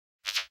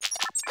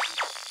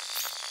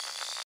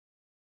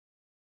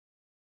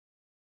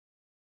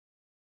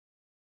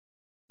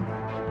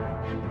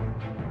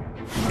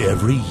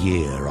Every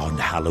year on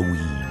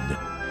Halloween,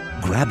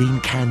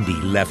 grabbing candy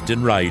left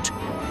and right,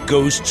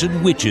 ghosts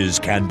and witches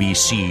can be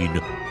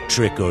seen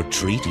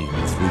trick-or-treating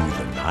through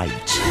the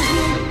night.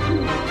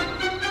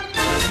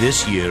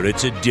 This year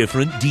it's a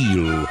different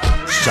deal.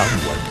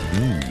 Someone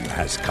new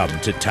has come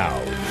to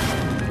town.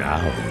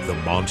 Now the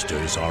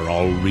monsters are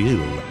all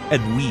real,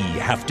 and we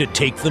have to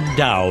take them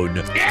down.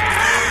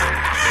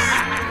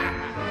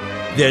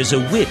 There's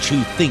a witch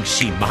who thinks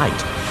she might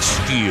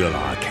steal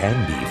our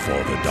candy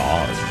for the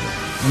dawn.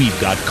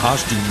 We've got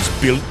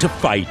costumes built to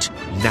fight.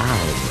 Now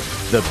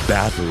the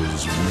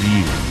battle's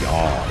really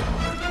on.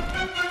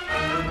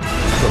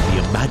 From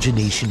the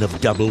imagination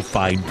of Double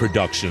Fine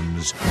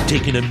Productions,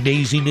 take an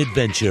amazing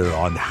adventure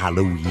on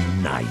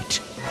Halloween night,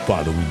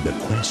 following the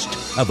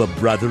quest of a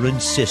brother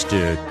and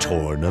sister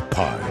torn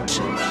apart.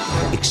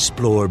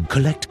 Explore,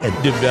 collect,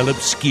 and develop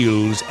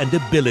skills and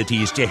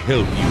abilities to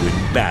help you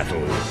in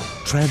battle.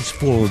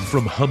 Transform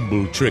from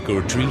humble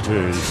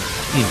trick-or-treaters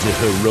into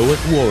heroic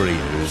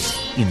warriors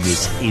in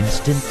this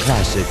instant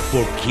classic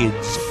for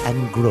kids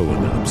and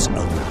grown-ups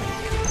alike.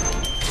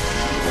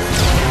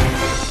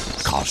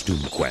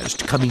 Costume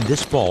Quest, coming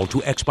this fall to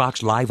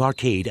Xbox Live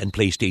Arcade and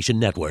PlayStation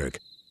Network.